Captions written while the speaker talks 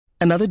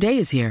Another day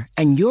is here,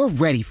 and you're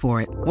ready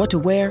for it. What to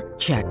wear?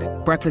 Check.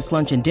 Breakfast,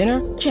 lunch, and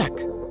dinner? Check.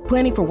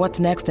 Planning for what's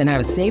next and how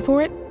to save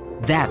for it?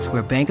 That's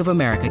where Bank of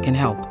America can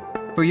help.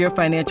 For your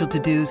financial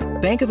to-dos,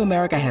 Bank of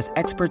America has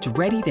experts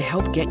ready to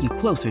help get you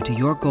closer to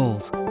your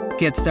goals.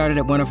 Get started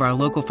at one of our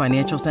local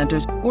financial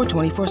centers or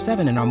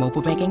 24/7 in our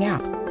mobile banking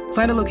app.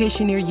 Find a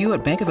location near you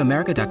at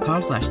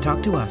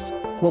bankofamerica.com/talktous.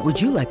 What would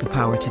you like the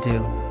power to do?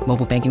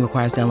 Mobile banking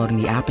requires downloading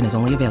the app and is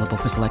only available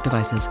for select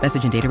devices.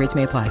 Message and data rates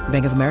may apply.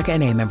 Bank of America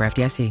NA, member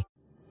FDIC.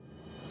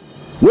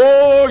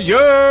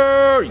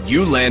 Warrior!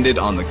 You landed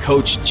on the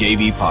Coach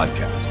JV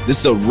podcast. This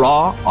is a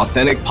raw,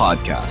 authentic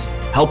podcast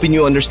helping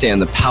you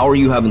understand the power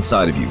you have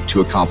inside of you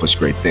to accomplish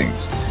great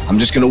things. I'm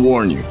just going to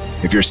warn you,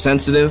 if you're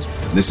sensitive,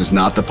 this is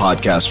not the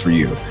podcast for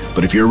you.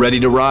 But if you're ready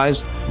to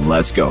rise,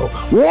 let's go.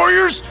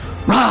 Warriors,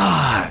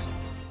 rise!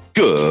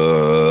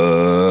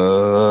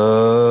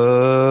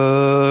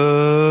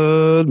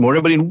 Good morning,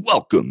 everybody, and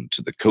welcome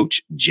to the Coach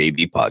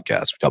JV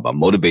podcast. We talk about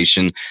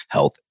motivation,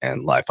 health,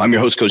 and life. I'm your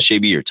host, Coach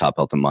JV, your top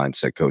health and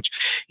mindset coach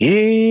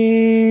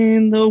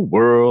in the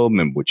world.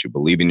 Remember, what you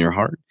believe in your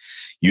heart,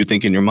 you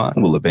think in your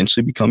mind, will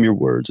eventually become your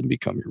words and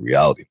become your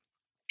reality.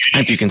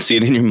 If you can see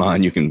it in your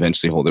mind, you can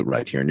eventually hold it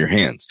right here in your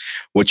hands.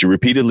 What you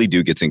repeatedly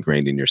do gets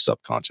ingrained in your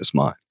subconscious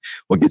mind.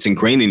 What gets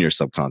ingrained in your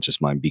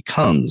subconscious mind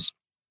becomes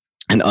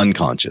an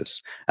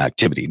unconscious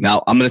activity.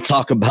 Now, I'm going to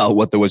talk about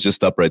what was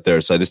just up right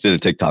there. So I just did a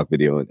TikTok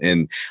video,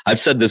 and I've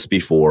said this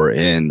before,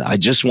 and I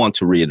just want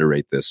to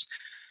reiterate this,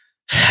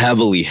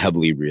 heavily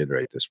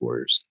reiterate this,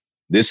 warriors.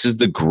 This is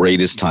the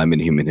greatest time in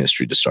human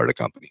history to start a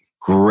company.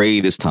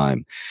 Greatest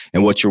time.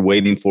 And what you're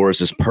waiting for is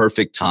this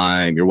perfect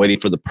time. You're waiting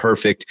for the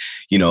perfect,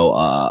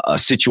 a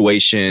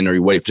situation, or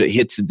you're waiting for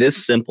it's this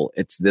simple.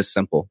 It's this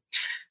simple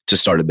to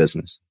start a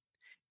business.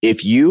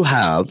 If you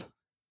have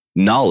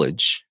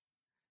knowledge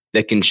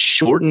that can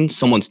shorten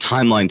someone's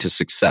timeline to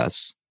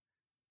success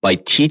by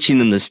teaching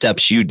them the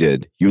steps you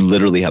did, you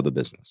literally have a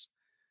business.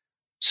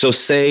 So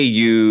say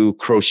you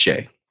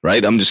crochet,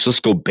 right? Let's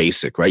go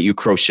basic, right? You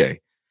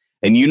crochet.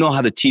 And you know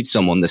how to teach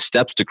someone the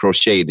steps to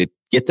crochet to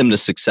get them to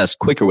success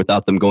quicker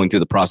without them going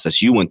through the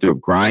process you went through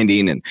of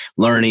grinding and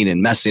learning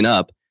and messing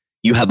up.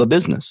 You have a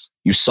business.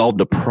 You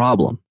solved a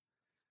problem.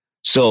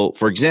 So,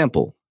 for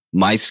example,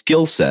 my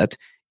skill set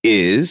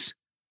is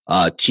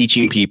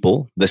teaching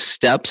people the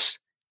steps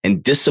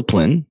and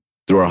discipline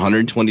through our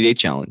 120-day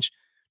challenge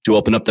to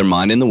open up their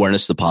mind and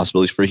awareness to the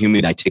possibilities for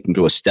humanity. I take them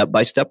through a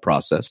step-by-step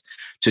process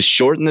to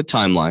shorten the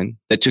timeline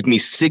that took me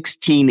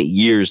 16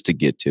 years to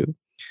get to.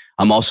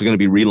 I'm also going to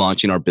be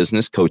relaunching our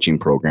business coaching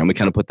program. We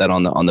kind of put that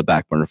on the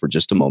back burner for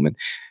just a moment.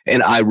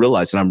 And I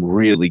realized that I'm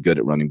really good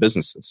at running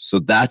businesses. So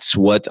that's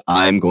what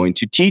I'm going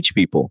to teach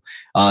people,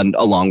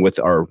 along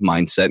with our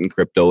mindset and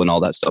crypto and all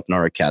that stuff in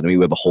our academy.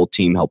 We have a whole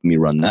team helping me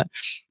run that.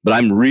 But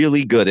I'm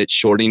really good at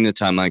shortening the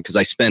timeline because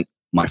I spent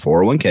my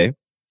 401k.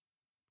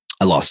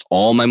 I lost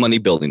all my money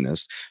building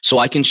this, so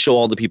I can show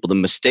all the people the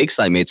mistakes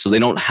I made so they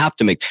don't have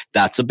to make.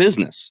 That's a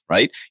business,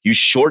 right? You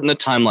shorten the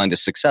timeline to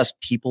success.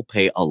 People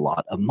pay a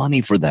lot of money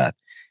for that.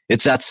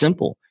 It's that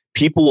simple.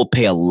 People will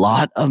pay a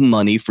lot of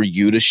money for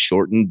you to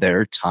shorten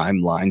their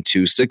timeline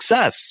to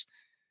success.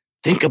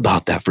 Think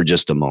about that for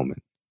just a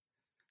moment.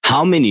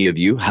 How many of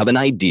you have an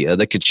idea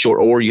that could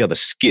or you have a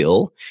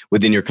skill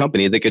within your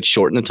company that could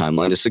shorten the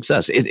timeline to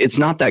success? It's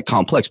not that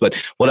complex, but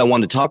what I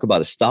want to talk about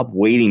is stop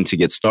waiting to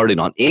get started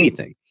on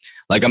anything.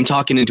 Like I'm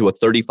talking into a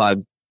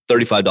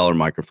 $35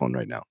 microphone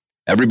right now.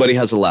 Everybody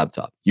has a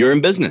laptop. You're in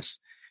business.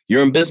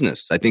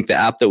 I think the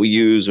app that we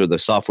use or the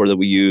software that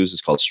we use is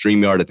called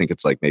StreamYard. I think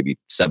it's like maybe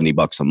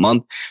 $70 a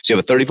month. So you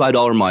have a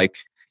 $35 mic.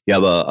 You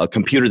have a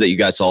computer that you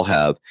guys all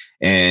have,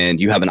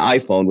 and you have an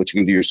iPhone, which you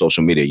can do your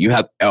social media. You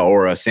have,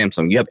 or a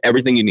Samsung. You have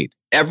everything you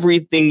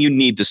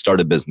need to start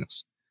a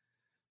business.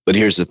 But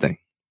here's the thing.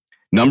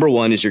 Number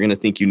one is you're going to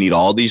think you need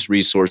all these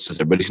resources.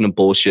 Everybody's going to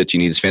bullshit. You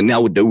need this fan.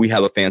 Now, do we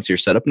have a fancier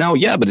setup now?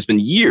 Yeah, but it's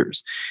been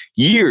years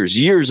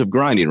of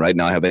grinding. Right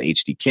now, I have an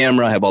HD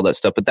camera. I have all that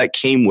stuff, but that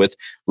came with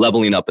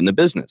leveling up in the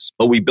business.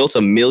 But we built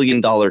 $1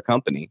 million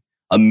company,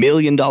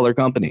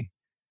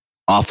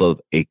 off of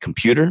a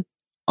computer,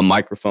 a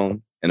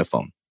microphone, and a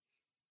phone.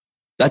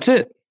 That's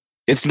it.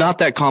 It's not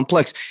that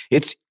complex.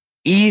 It's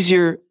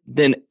easier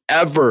than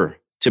ever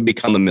to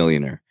become a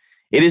millionaire.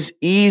 It is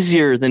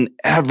easier than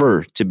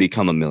ever to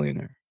become a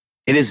millionaire.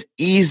 It is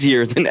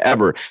easier than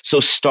ever. So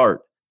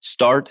start.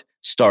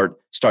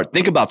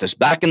 Think about this.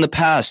 Back in the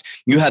past,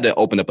 you had to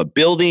open up a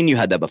building. You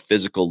had to have a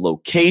physical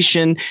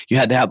location. You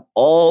had to have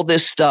all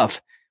this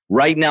stuff.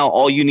 Right now,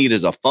 all you need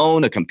is a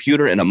phone, a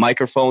computer, and a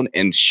microphone,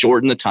 and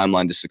shorten the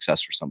timeline to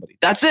success for somebody.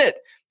 That's it.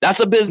 That's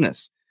a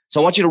business. So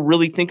I want you to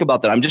really think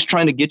about that. I'm just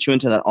trying to get you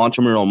into that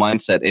entrepreneurial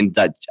mindset and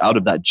that out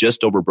of that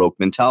just over broke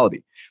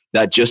mentality. So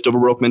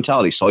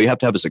all you have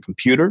to have is a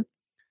computer,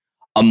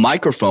 a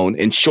microphone,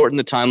 and shorten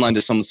the timeline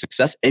to someone's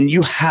success, and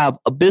you have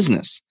a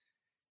business.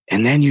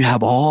 And then you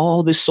have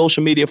all this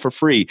social media for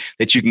free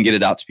that you can get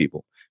it out to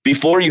people.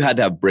 Before, you had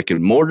to have brick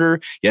and mortar,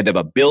 you had to have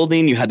a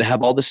building, you had to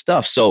have all this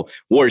stuff. So,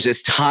 warriors,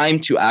 it's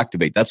time to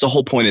activate. That's the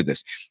whole point of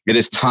this. It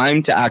is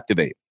time to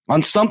activate.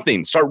 on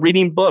something. Start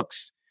reading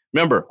books.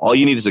 Remember, all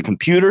you need is a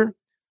computer,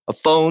 a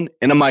phone,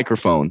 and a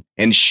microphone,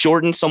 and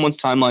shorten someone's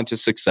timeline to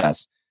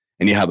success,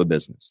 and you have a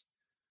business.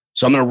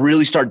 So I'm going to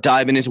really start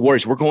diving into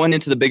Warriors. We're going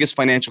into the biggest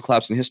financial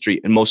collapse in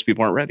history, and most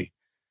people aren't ready.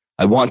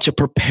 I want to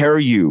prepare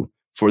you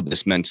for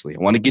this mentally. I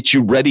want to get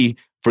you ready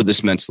for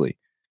this mentally.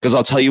 Because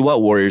I'll tell you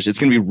what, Warriors, it's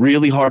going to be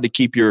really hard to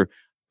keep your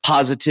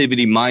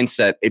positivity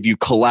mindset if you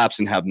collapse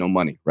and have no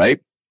money, right?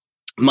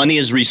 Money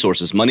is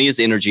resources. Money is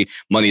energy.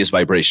 Money is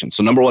vibration.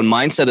 So number one,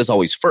 mindset is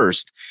always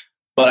first.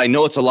 But I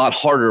know it's a lot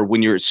harder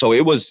when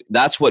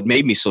that's what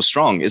made me so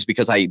strong, is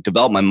because I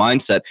developed my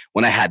mindset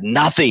when I had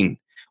nothing,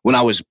 when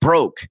I was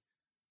broke.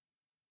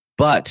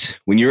 But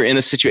when you're in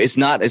a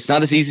situation, it's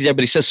not as easy as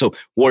everybody says. So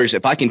Warriors,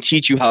 if I can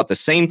teach you how at the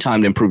same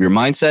time to improve your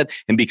mindset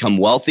and become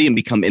wealthy and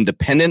become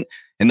independent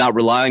and not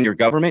rely on your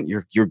government,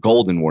 you're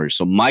golden, Warriors.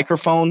 So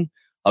microphone,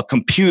 a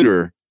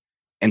computer,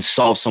 and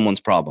solve someone's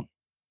problem.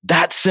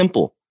 That's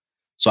simple.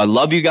 So I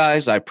love you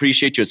guys. I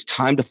appreciate you. It's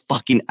time to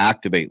fucking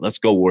activate. Let's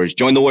go, Warriors.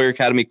 Join the Warrior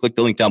Academy. Click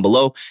the link down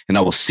below, and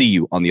I will see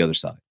you on the other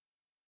side.